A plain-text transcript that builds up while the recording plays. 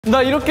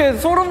나 이렇게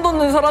소름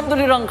돋는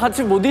사람들이랑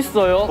같이 못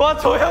있어요. 와,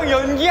 저 형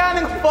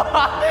연기하는 거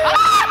봐.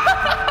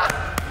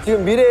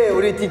 지금 미래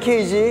우리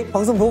디케이지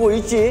방송 보고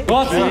있지?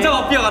 와, 진짜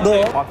마피아 같아.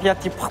 너 마피아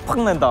티 팍팍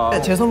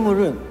낸다. 제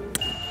선물은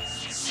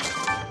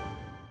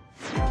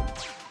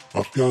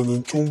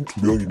마피아는 총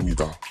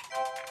 2명입니다.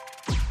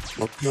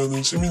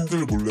 마피아는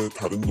시민들 몰래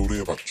다른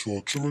노래에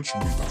맞추어 춤을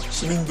춥니다.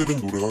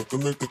 시민들은 노래가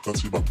끝날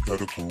때까지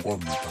마피아를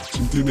경고합니다.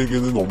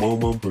 진팀에게는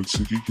어마어마한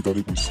벌칙이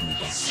기다리고 있습니다.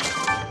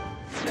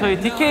 저희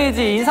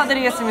디케이지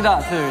인사드리겠습니다.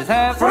 둘,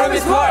 셋.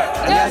 프로미스 월!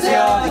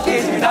 안녕하세요,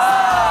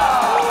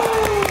 디케이지입니다.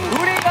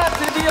 우리가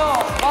드디어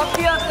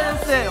마피아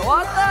댄스에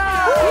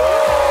왔다!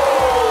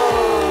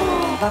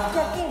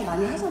 마피아 게임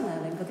많이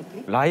하셨나요,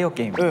 멤버들끼리? 라이어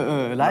게임.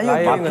 라이어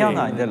게임. 마피아는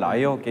아닌데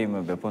라이어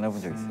게임을 몇 번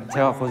해본 적 있어요.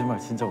 제가 거짓말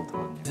진짜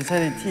못하거든요. 제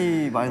차례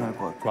티 많이 날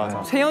것 같아.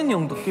 맞아. 세연이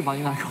형도 티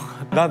많이 날 것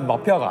같아요. 난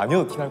마피아가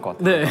아니어도 티 날 것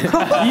같아. 네.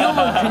 이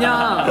형은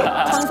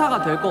그냥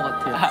천사가 될 것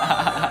같아요.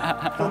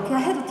 마피아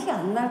해도 티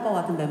안 날 것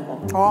같은 멤버.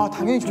 아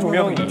당연히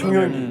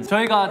종현이.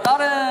 저희가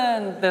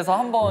다른 데서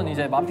한번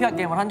이제 마피아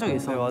게임을 한 적이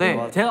있었는데 네,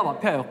 맞아. 제가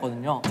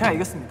마피아였거든요. 제가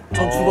이겼습니다.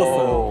 전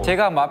죽었어요.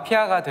 제가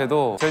마피아가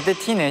돼도 절대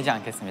티 내지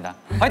않겠습니다.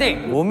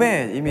 화이팅!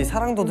 몸에 이미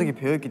사랑도둑이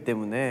배어있기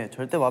때문에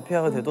절대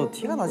마피아가 돼도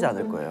티가 나지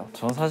않을 거예요.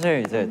 전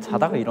사실 이제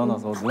자다가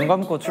일어나서 눈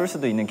감고 출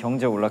수도 있는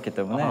경지에 올랐기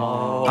때문에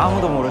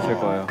아무도 모르실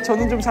거예요.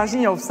 저는 좀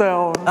자신이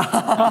없어요.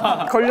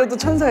 걸려도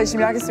천사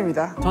열심히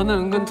하겠습니다. 저는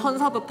은근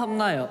천사도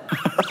탐나요.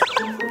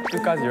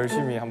 끝까지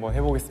열심히 한번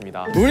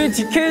해보겠습니다. 우리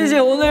디케이지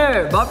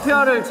오늘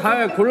마피아를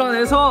잘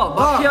골라내서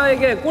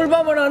마피아에게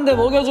꿀밤을 한 대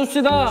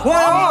먹여줍시다.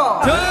 좋아요.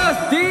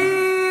 자,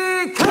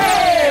 디케이지!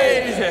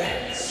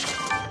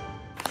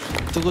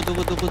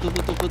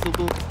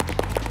 두구두구두구두구두구두구.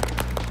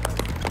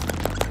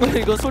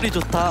 이거 소리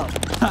좋다.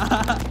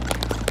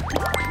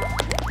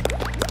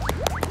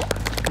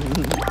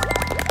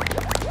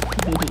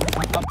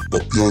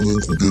 마피아는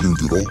고개를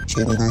들어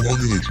서로를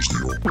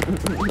확인해주세요.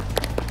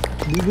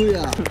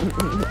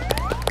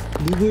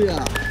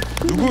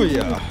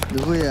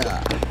 누구야?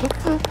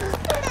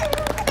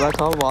 나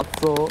다음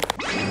왔어.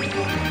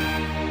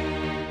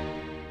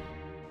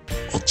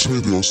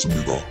 아침이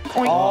되었습니다.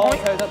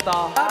 잘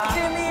잤다.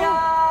 아침이야.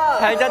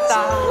 잘 잤다.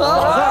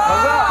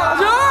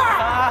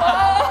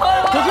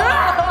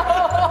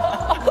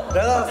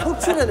 내가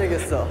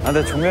속출해내겠어. 아,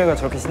 근데 종명이가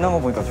저렇게 신난 거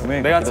보니까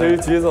종명이가 내가 제일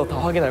뒤에서 다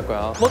확인할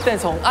거야. 못된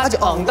송아지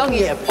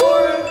엉덩이에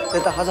폴.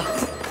 됐다 가자.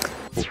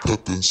 마피아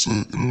댄스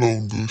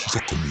 1라운드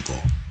시작합니다.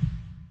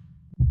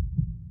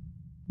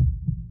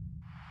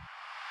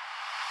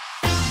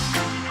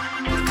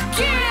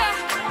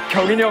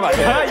 경인이 형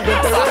아니야?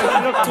 이거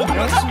때문에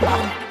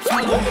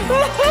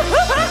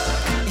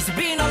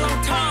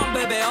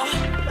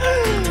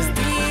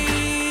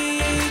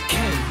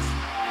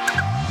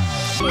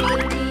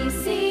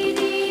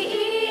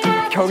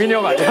경인이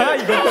형 아니야?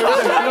 이거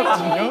때문에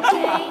틀렸거든요.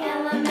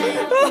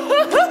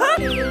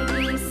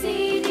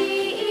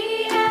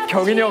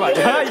 경인이 형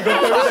아니야? 이거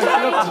때문에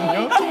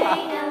틀렸거든요.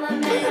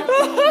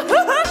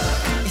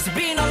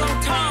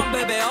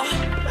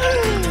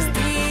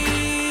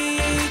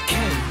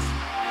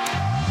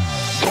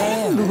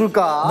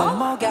 누굴까?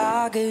 나는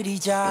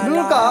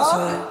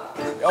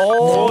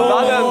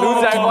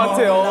누군지 알 것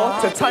같아요.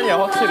 제 찬이야,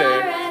 확실해.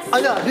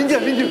 아니야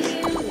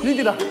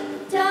민규다.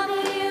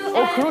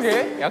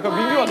 그러게. 약간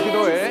민규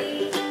같기도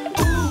해.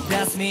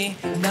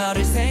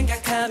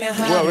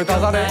 뭐야, 왜 다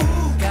잘해?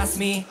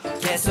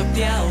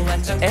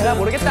 에라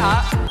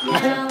모르겠다.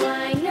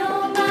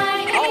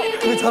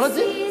 왜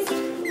잘하지?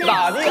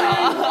 나 아니야.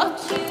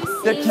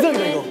 야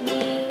기상이다 이거.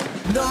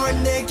 널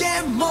내게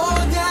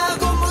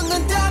뭐냐고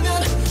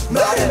묻는다면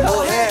말해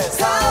뭐해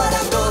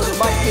사랑도둑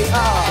마피아.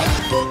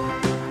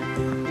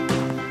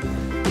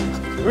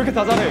 왜 이렇게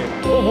다 잘해?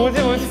 뭐지?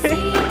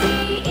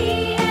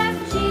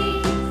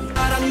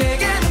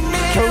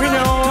 경민이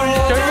형.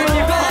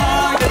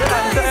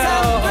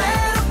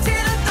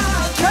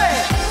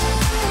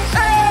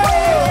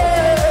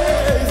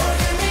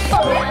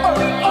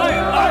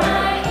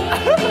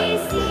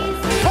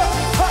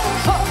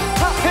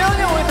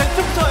 세연이 형 왜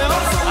대충 쳐요?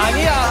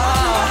 아니야.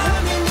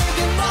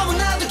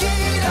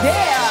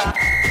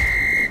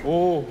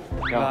 오.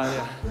 야,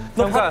 아니야.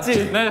 너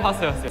봤지? 네,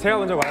 봤어요. 제가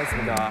먼저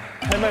말하겠습니다.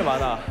 할 말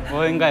많아.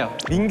 뭐인가요?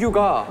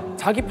 민규가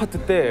자기 파트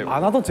때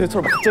안 하던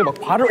제처럼 갑자기 막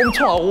발을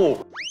엄청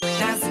하고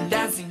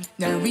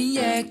날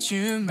위해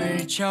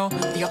춤을 춰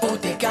네가 올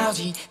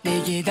때까지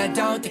내게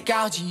닿을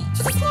때까지.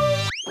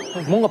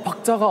 뭔가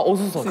박자가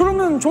어수선.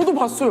 그러면 저도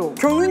봤어요.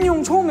 경은이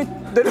형 처음에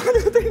내려가야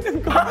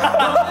되는 거.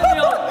 세연이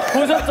형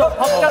보셨죠?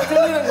 박자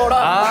틀리는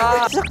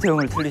거랑. 시작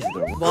대형을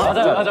틀리시더라고요.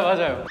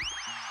 맞아요.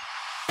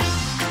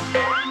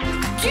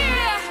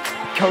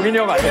 경인이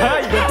형 아니야?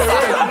 이거 때문에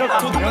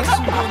틀렸거든요.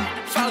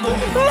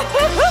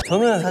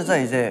 저는 살짝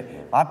이제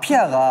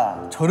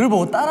마피아가 저를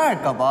보고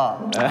따라할까봐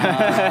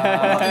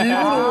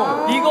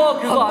일부러 이거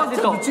그거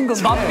아시죠? 미친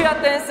건데.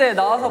 마피아 댄스에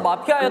나와서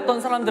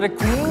마피아였던 사람들의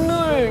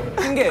국룰 오늘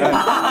핑계.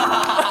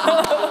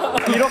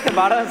 이렇게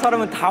말하는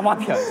사람은 다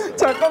마피아.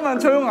 잠깐만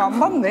저 형 안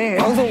봤네.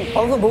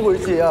 방송 보고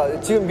있지? 야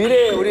지금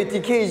미래 우리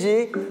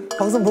디케이지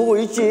방송 보고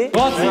있지?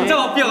 와 진짜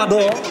마피아 같아.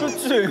 와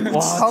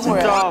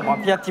진짜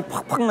마피아 티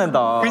팍팍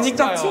낸다.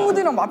 진짜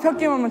친구들이랑 마피아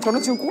게임하면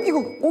저는 지금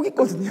꼭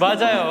있거든요.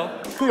 맞아요.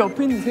 그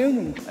옆에 있는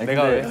세훈 형.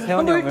 내가 세현이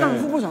형도 일단 형을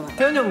후보잖아.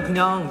 태현이 형은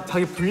그냥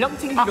자기 분량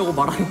챙기려고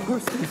말하는 걸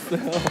수도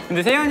있어요.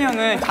 근데 세현이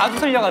형은 자주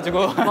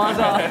틀려가지고.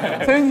 맞아.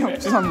 세훈이 형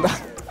죄송합니다.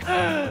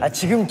 아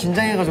지금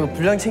긴장해가지고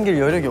분량 챙길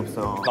여력이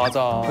없어.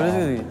 맞아.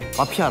 그래서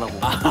마피아라고.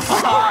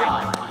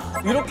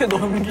 이렇게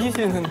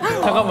넘기시는.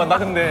 잠깐만 나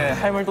근데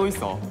할 말 또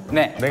있어.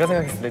 네. 내가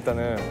생각했을 때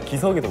일단은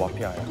기석이도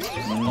마피아야.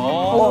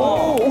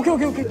 오,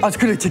 오케이. 아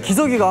그래 제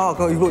기석이가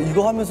아까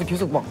이거 하면서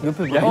계속 막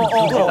옆에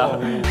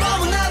보더라고.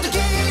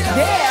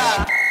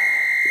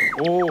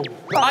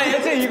 아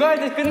예전 이거 할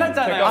때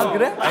끝났잖아요. 아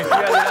그래?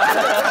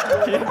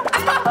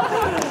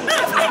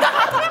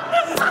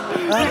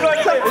 아니 그게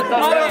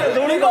아니라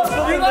놀이가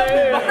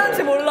없었는데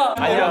말한지 몰라.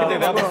 아니야 근데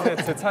내가 봤을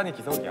때 제 찬이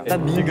기석이야.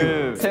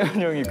 지금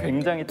세현이 형이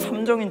굉장히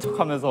탐정인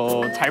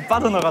척하면서 잘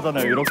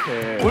빠져나가잖아요.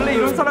 이렇게 원래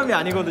이런 사람이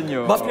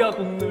아니거든요. 마피아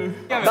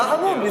공들. 나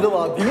한 번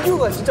믿어봐.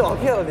 민규가 진짜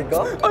마피아라니까?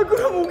 아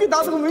그럼 오케이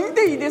나도 그럼 1대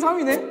 2대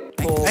 3이네.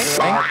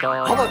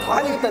 봐봐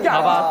당황했다니까.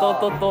 봐봐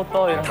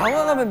또 이런.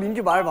 당황하면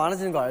민규 말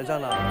많아지는 거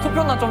알잖아.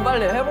 투표나 좀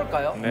빨리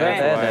해볼까요?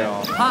 네.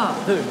 하나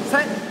둘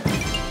셋.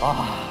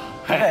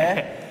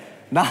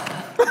 나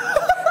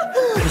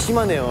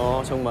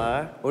심하네요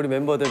정말. 우리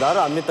멤버들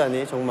나를 안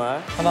믿다니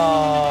정말.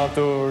 하나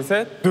둘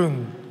셋.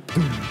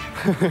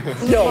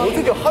 야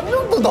어떻게 한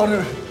명도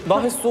나를. 나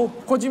했어.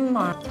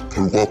 거짓말.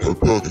 결과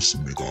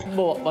발표하겠습니다.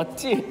 뭐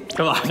맞지?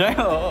 저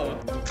맞아요.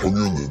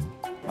 경유는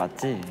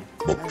맞지?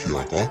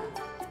 마피아가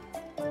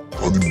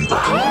아닙니다.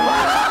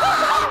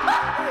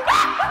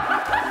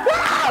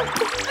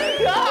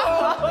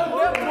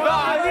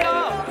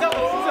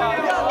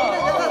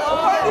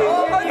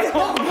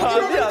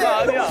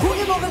 아니야.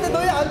 고기 먹을 때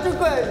너희 안 줄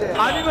거야 이제.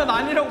 아니면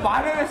아니라고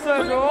말을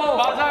했어야죠.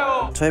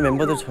 맞아요. 저희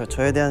멤버들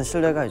저에 대한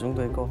신뢰가 이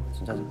정도인 거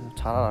진짜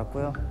잘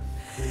알았고요.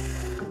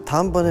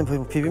 다음번에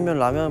비빔면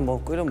라면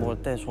뭐 끓여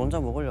먹을 때 저 혼자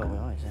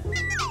먹으려고요 이제.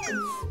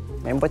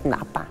 멤버들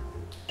나빠.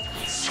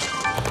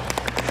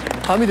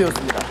 밤이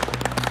되었습니다.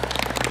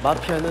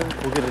 마피아는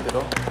고개를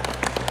들어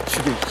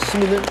죽일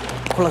시민을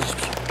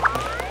골라주십시오.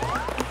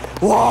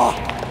 와,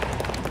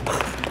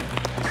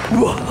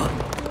 우와.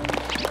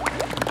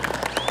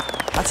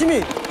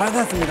 아침이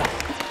밝았습니다.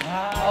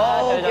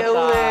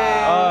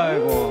 깨우네.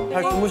 아이고.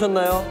 잘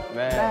주무셨나요?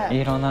 네.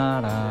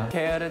 일어나라.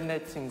 게으른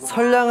내 친구.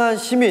 선량한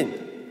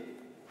시민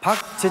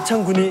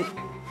박재창 군이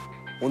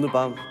오늘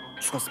밤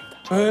죽었습니다.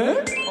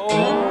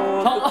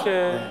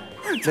 어떡해.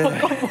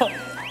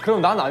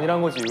 그럼 난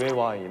아니란 거지 왜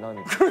와?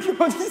 나는.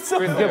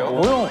 이게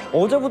형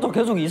어제부터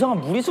계속 이상한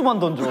무리수만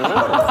던져.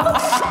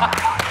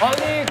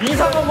 아니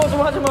이상한 거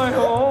좀 하지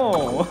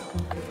마요.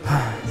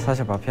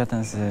 사실 마피아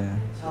댄스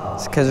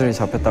스케줄이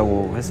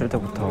잡혔다고 했을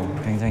때부터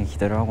굉장히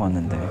기대를 하고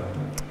왔는데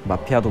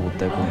마피아도 못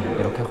되고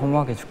이렇게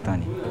허무하게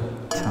죽다니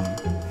참.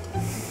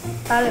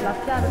 나를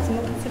마피아로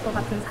지목했을 것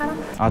같은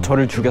사람? 아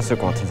저를 죽였을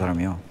것 같은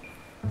사람이요?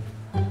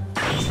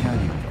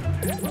 세현이요.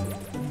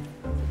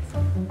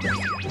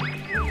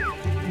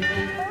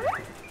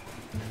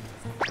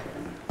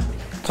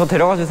 저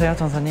데려가 주세요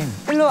천사님.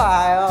 일로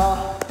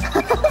와요.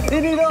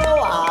 이리로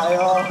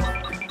와요.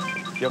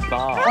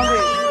 귀엽다.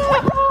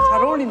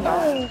 잘 어울린다.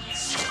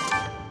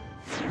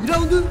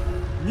 2라운드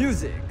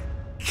뮤직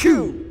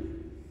큐.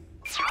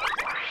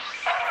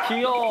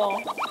 귀여워.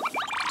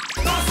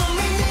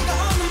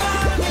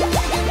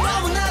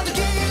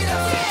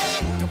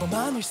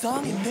 평범한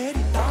일상이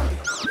내리다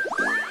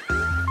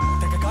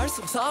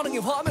다가갈수록 사랑의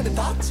화면에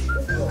닿지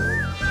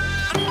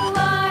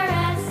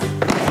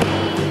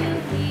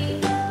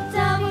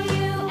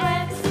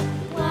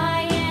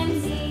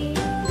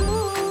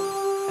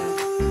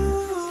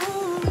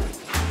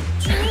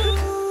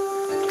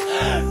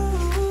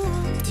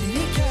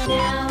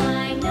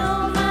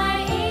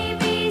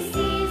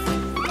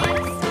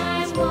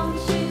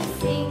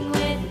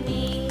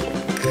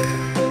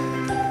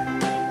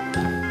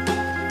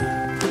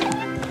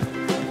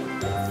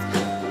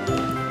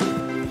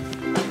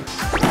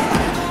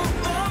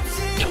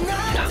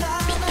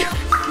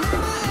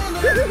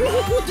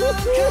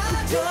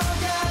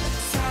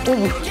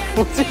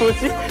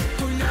뭐지?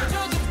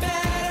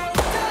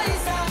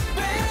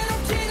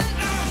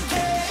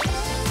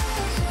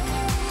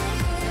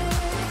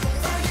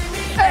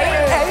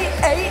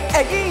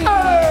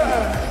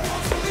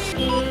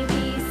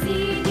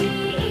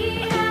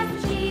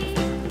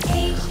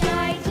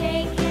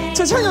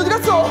 재창이 어디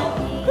갔어?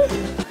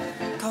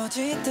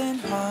 거짓된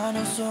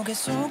환호 속에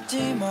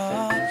속지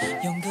마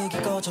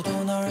연극이 꺼져도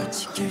널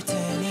지킬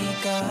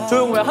테니까 저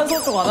형 왜 한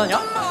손 쪽 안 하냐?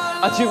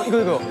 아 지금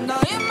이거.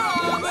 나의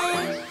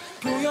마음을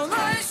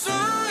표현할 수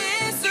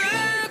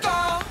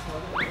있을까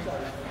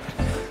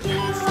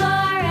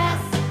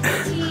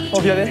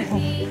미안해.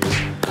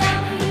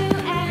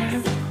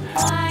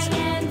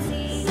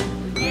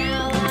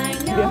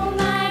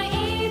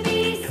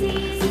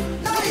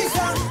 더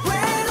이상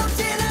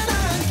외롭지는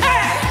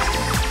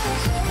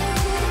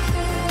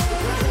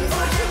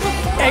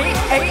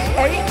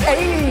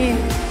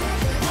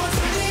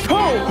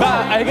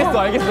알겠어.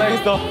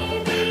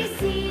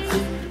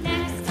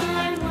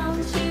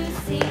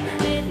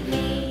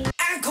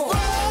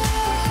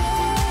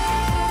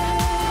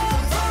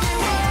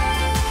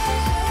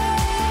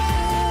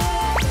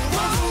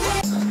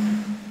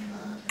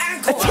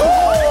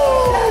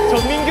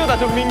 전민규다,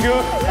 전민규.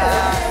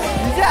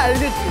 이제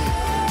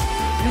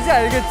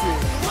알겠지.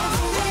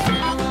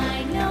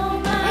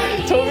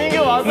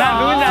 전민규 맞아.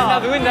 나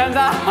누군지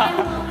안다.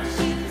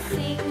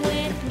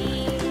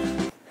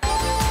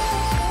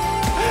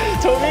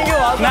 전민규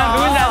맞아.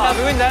 나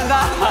누군지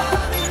안다.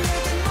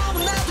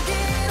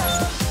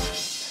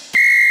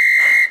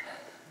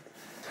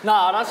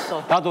 나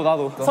알았어.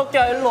 나도.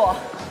 석기야 일로 와.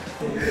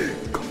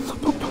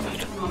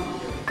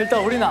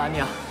 일단 우리는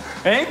아니야.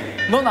 엥?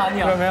 넌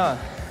아니야. 그러면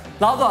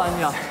나도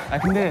아니야.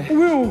 근데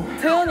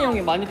태연이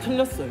형이 많이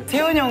틀렸어요.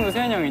 태현이 형도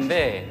태현이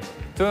형인데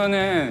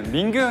저는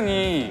민규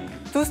형이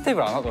투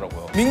스텝을 안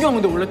하더라고요. 민규 형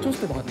근데 원래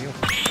투스텝 안 해요.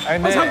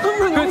 근데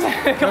잠깐만요.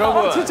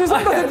 여러분.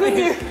 죄송합니다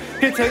대표님.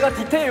 그 제가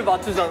디테일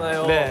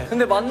맞추잖아요. 네.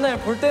 근데 만날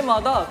볼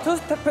때마다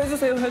투스텝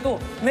해주세요 해도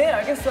네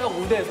알겠어요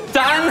무대에서.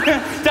 짠!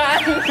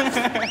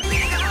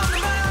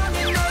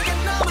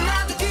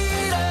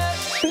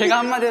 제가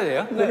한마디 해도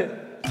돼요? 네.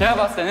 제가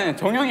봤을 때는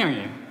정영이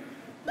형이에요.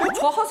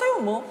 저 하세요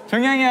뭐.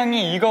 정영이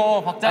형이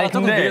이거 박자가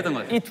조금 느렸던 것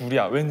같아. 이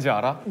둘이야. 왠지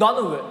알아?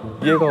 나는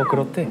왜? 얘가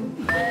그렇대.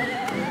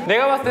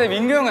 내가 봤을 때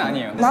민규 형은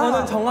아니에요.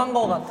 저는 정한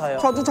거 같아요.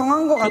 저도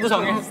정한 거 저도 같아요.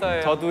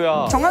 정했어요.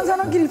 저도야. 정한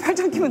사람끼리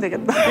팔짱 끼면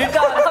되겠다.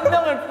 일단 한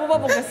명을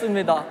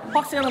뽑아보겠습니다.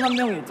 확실한 한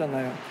명이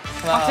있잖아요.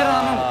 확실한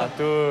한 하나,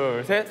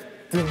 둘, 셋.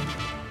 든.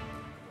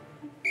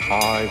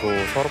 아이고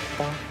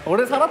서럽다.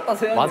 오래 살았다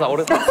세연이. 맞아,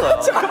 오래 살았어요.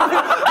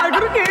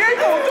 그렇게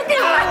얘기하니까 어떡해.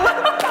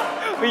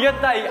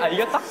 이겼다.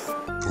 이겼다.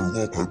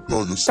 결과 자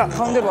발표하겠습니다.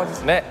 가운데로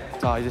와주세요. 네.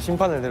 자 이제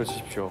심판을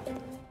내려주십시오.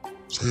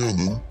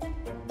 세연은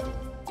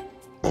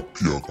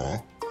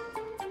마피아가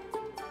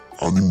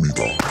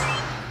아닙니다.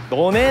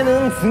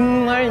 너네는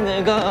정말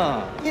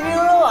내가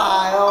일로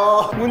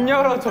와요. 문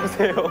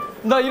열어주세요.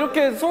 나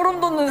이렇게 소름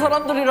돋는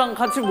사람들이랑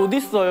같이 못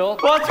있어요.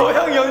 와, 저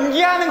형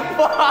연기하는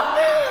거 봐.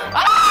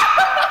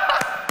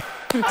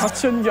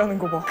 같이 연기하는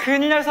거 봐.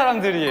 큰일 날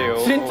사람들이에요.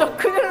 진짜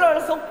큰일 날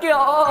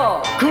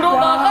석기야.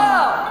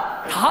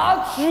 그러다가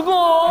다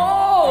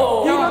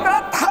죽어.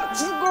 이러다 다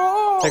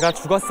죽어. 제가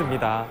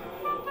죽었습니다.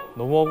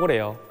 너무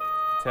억울해요.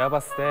 제가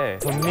봤을 때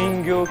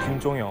전민규,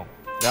 김종영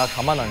내가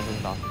가만 안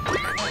둔다.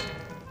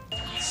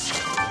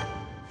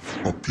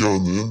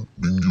 마피아는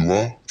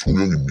민규와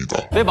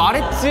종영입니다. 내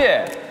말했지?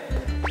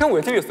 형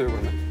왜 틀렸어요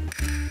그러면?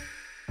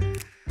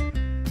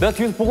 내가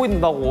뒤에서 보고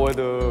있는다고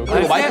애들.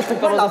 그리고 마이크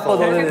톡 떨어졌어.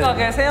 내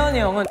생각에 세연이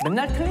형은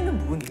맨날 틀리는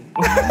부분이.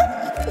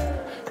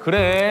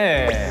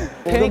 그래.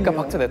 테니까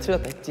박자 내가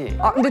틀렸다 했지.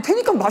 아 근데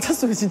테니까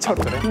맞았어요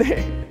진짜로.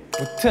 네.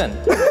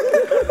 무튼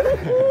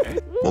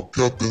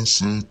마피아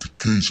댄스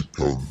디케이지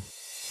편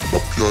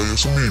마피아의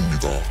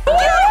승리입니다.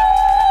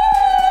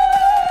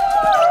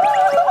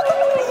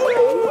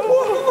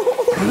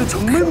 근데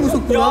정말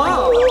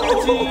무섭구나.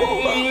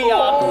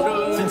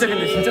 진짜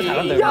근데 진짜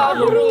잘한다. 야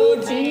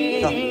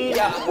모르지.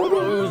 야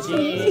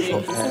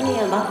모르지.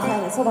 승리의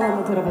마피아의 소감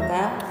한번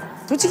들어볼까요?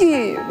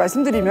 솔직히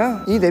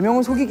말씀드리면 이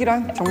 4명을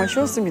속이기란 정말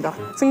쉬웠습니다.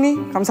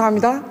 승리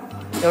감사합니다.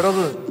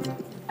 여러분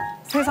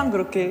세상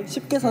그렇게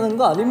쉽게 사는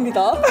거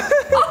아닙니다.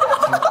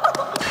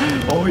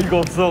 어이가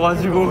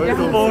없어가지고.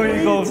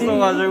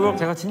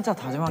 제가 진짜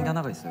다짐한 게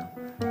하나가 있어요.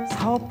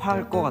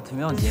 사업할 거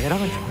같으면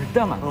얘랑은 절대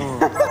하면 안 돼요.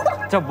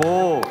 진짜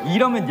뭐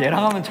이러면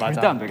얘랑 하면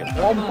절대 안 되겠다.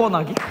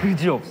 뻔뻔하기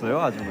그지 없어요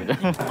아주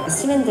그냥.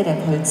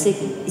 시민들의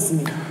벌칙이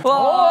있습니다.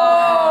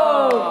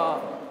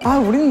 아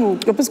우리는 뭐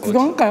옆에서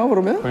구경할까요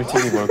그러면?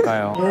 벌칙이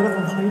뭘까요?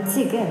 여러분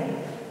벌칙은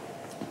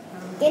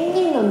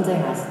깻잎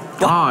논쟁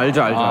아시죠? 아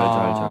알죠.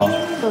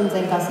 깻잎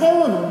논쟁과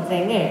새우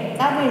논쟁을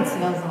짝을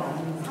지어서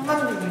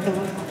상황극을 좀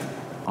할 거예요.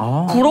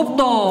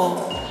 부럽다.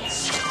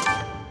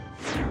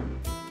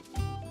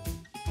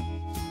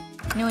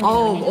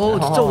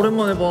 진짜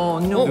오랜만에 봐.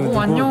 안녕.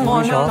 안녕.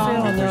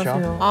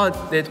 안녕하세요. 아,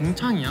 내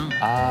동창이야.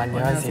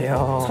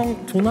 안녕하세요.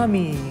 성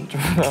조남이.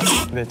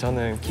 네,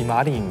 저는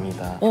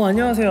김아리입니다.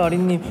 안녕하세요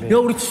아린님. 야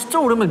우리 진짜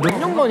오랜만에 몇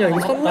년 만이야? 이거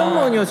 3년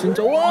만이야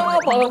진짜. 와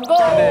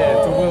반가. 네,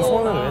 두 분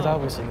손을 왜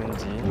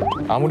잡으시는지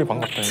아무리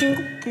반갑다니.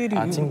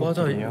 친구끼리.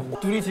 친구끼리요? 맞아.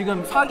 둘이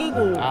지금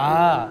사귀고.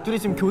 둘이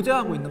지금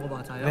교제하고 있는 거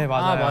맞아요? 네,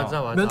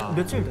 맞아요. 맞아.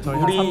 며칠 됐어?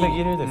 저희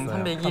 301일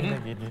됐어요.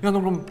 301일? 야 너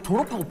그럼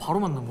졸업하고 바로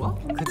만난 거야?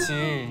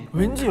 그치.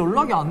 왠지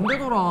연락이 안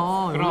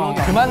되더라. 그럼.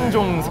 그만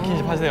좀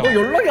스킨십 하세요.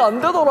 연락이 안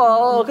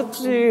되더라.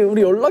 그치?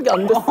 우리 연락이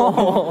안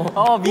됐어.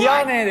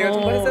 미안해. 내가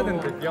좀 했어야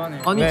되는데. 미안해.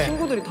 아니 네.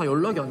 친구들이 다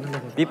연락이 안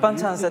된다고.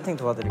 밑반찬 세팅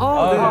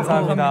도와드릴게요. 네,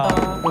 감사합니다.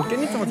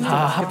 깻잎장아찌 진짜.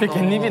 하필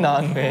깻잎이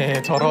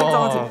나왔네. 저런.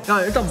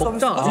 야 일단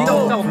먹자.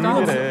 먹자.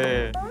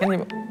 그래.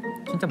 깻잎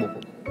진짜 먹고.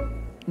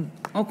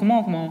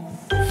 고마워.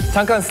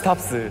 잠깐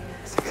스탑스.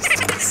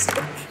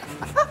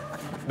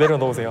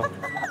 내려놓으세요.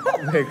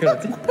 왜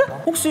그러지?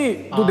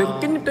 혹시 너 내가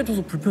깻잎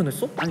떼줘서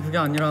불편했어? 아니 그게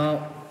아니라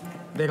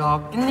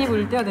내가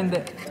깻잎을 떼야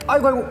되는데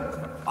아이고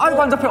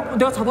안 잡혀.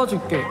 내가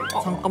잡아줄게.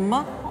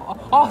 잠깐만.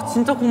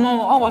 진짜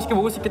고마워. 맛있게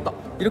먹을 수 있겠다.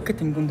 이렇게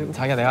된 건데.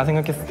 자기야 내가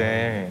생각했을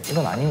때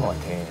이건 아닌 것 같아.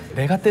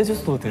 내가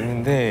떼줬어도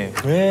되는데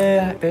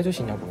왜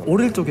떼주시냐고.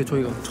 어릴 적에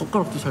저희가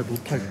젓가락도 잘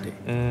못할 때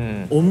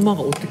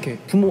엄마가 어떻게,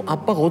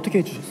 아빠가 어떻게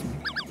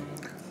해주셨습니까?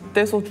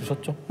 떼서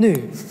주셨죠?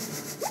 네.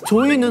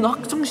 저희는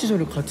학창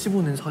시절을 같이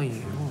보낸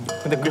사이예요.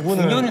 근데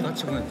그분은 9년을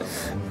같이 보냈다.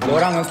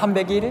 너랑은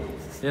 300일?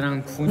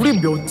 얘랑 9년.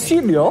 우리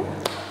며칠이야?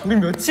 우리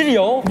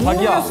며칠이야?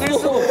 자기야.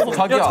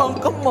 자기야. 야,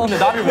 잠깐만. 근데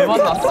나를 왜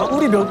만났어?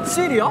 우리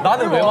며칠이야?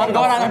 나는 왜 만났어?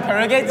 너랑은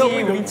별개지.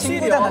 우리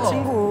친구잖아,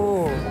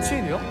 친구.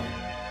 며칠이야?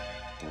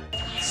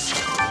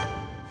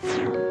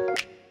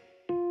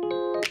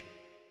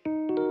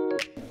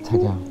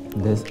 자기야,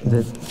 내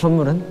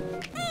선물은?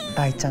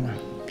 나 있잖아.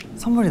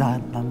 선물이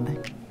난데.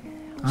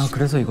 아,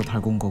 그래서 이거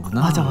달고 온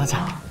거구나.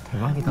 맞아.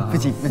 대박이다.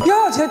 그치?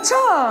 야,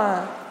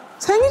 재찬!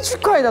 생일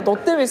축하해. 나 너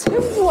때문에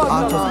새우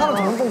좋아하잖아. 저 사람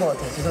잘못 본 것 같아.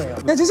 죄송해요.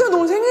 야, 재찬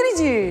너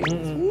생일이지?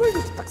 선물도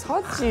딱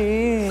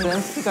사왔지.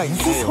 센스가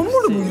있지.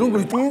 선물을 뭐 이런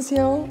걸.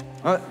 안녕하세요.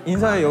 아,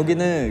 인사해.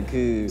 여기는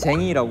그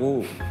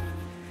쟁이라고.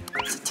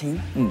 쟁이?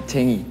 응,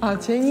 쟁이. 아,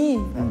 쟁이.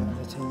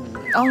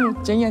 아,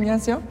 쟁이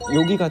안녕하세요.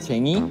 여기가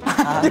쟁이.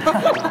 아,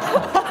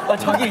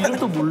 자기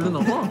이름도 모르나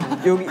봐.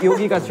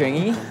 여기가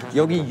쟁이.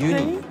 여기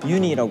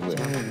윤이라고 해.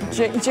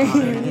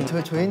 쟁이.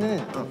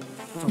 저희는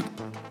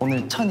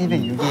오늘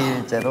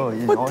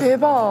 1206일째로.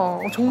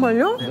 대박.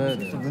 정말요?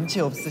 좀 눈치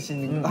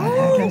없으신.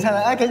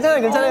 괜찮아요.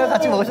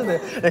 같이 먹으셔도 돼요.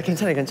 네,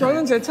 괜찮아요.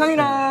 저는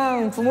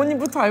재찬이랑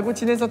부모님부터 알고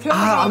지내서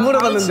태어나서 안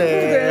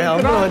물어봤는데. 안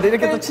물어봤는데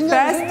이렇게 또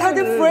친절.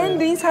 베스트드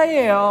프렌드인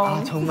사이예요.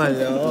 아,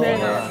 정말요?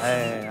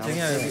 네.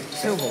 쟁이야, 여기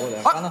새우 먹어.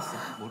 내가 까놨어.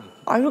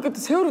 아, 이렇게 또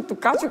새우를 또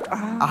까주고.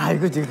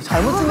 이거 지금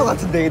잘못 쓴 것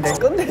같은데. 내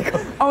건데 이거.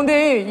 아,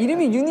 근데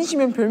이름이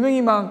유닛이면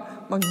별명이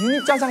막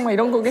유닛 짜장 막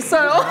이런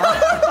거겠어요?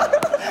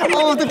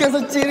 어떻게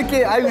했었지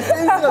이렇게. 아이고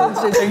센스가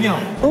진짜. 쟁이야.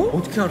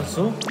 어떻게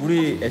알았어?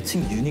 우리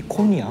애칭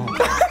유니콘이야.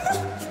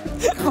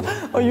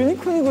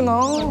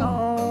 유니콘이구나.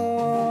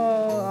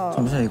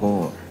 잠시만,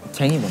 이거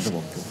쟁이 먼저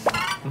먹고.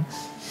 응?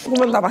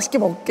 그러면 나 맛있게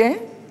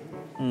먹을게.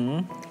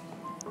 응.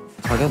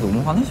 자기야,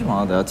 너무 화내지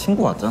마. 내가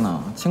친구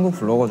왔잖아. 친구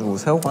불러가지고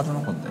새우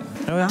까주는 건데.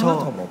 그러면 하나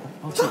더 먹어.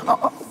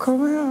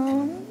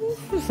 그러면.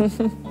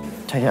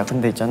 자기야,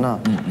 근데 있잖아.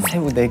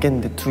 새우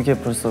 4개인데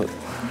 2개 벌써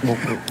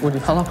먹고 우리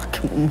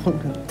하나밖에 못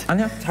먹는데.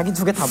 아니야, 자기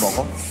 2개 다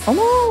먹어.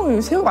 어머,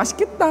 새우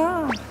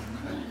맛있겠다.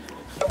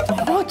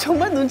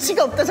 정말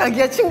눈치가 없다.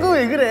 자기야, 친구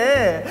왜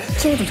그래?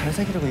 친구 좀 잘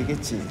사귀라고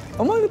얘기했지.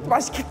 어머, 이것도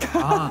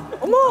맛있겠다.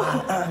 어머,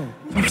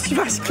 역시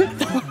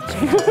맛있겠다.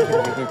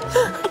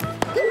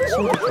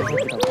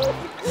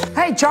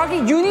 헤이, 저기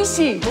유니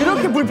씨,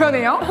 이렇게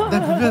불편해요? 네,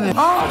 불편해요.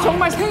 아,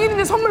 정말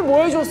생일인데 선물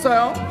뭐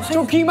해줬어요?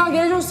 저 귀마개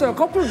해줬어요.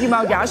 커플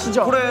귀마개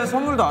아시죠? 그래,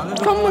 선물도 안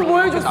해줘. 선물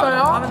뭐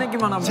해줬어요? 하는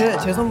얘기만 하면.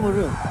 제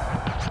선물은.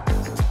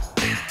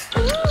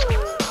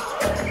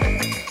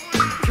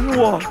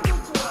 우와.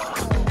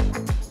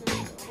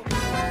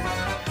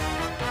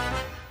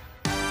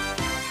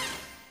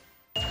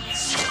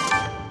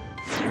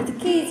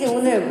 디케이지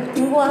오늘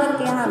딩고와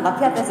함께한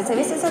마피아 댄스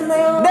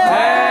재밌으셨나요?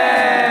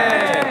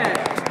 네!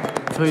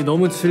 저희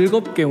너무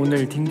즐겁게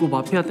오늘 딩고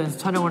마피아 댄스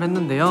촬영을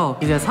했는데요.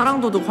 이제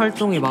사랑도둑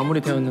활동이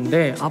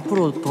마무리되었는데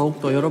앞으로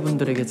더욱더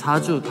여러분들에게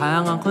자주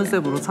다양한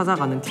컨셉으로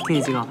찾아가는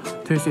디케이지가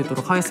될 수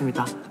있도록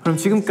하겠습니다. 그럼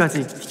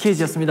지금까지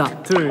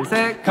디케이지였습니다. 둘,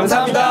 셋.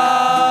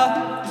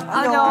 감사합니다.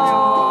 안녕.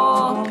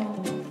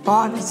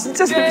 와, 근데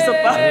진짜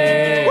재밌었다.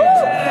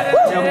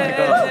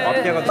 그러니까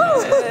마피아가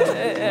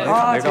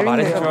내가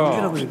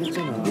말했죠.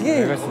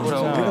 이게 내가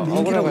진짜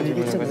민기라고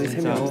얘기했잖아. 너희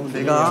 3명.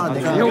 내가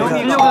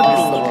형이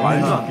이려가지고.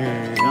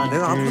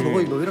 내가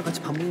앞으로 너희랑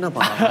같이 밥 먹나 봐.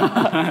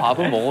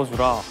 밥은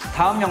먹어주라.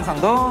 다음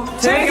영상도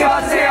재밌게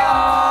봐주세요.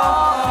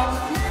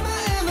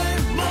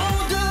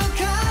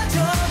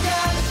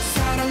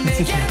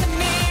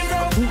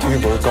 이게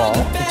뭘까?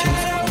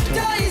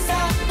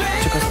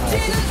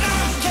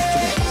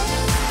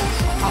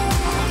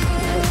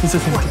 진짜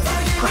재밌겠다.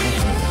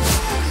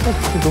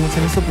 너무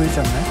재밌어 보이지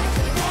않나요?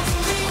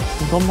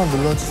 이거 한번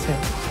눌러주세요.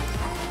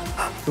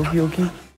 여기.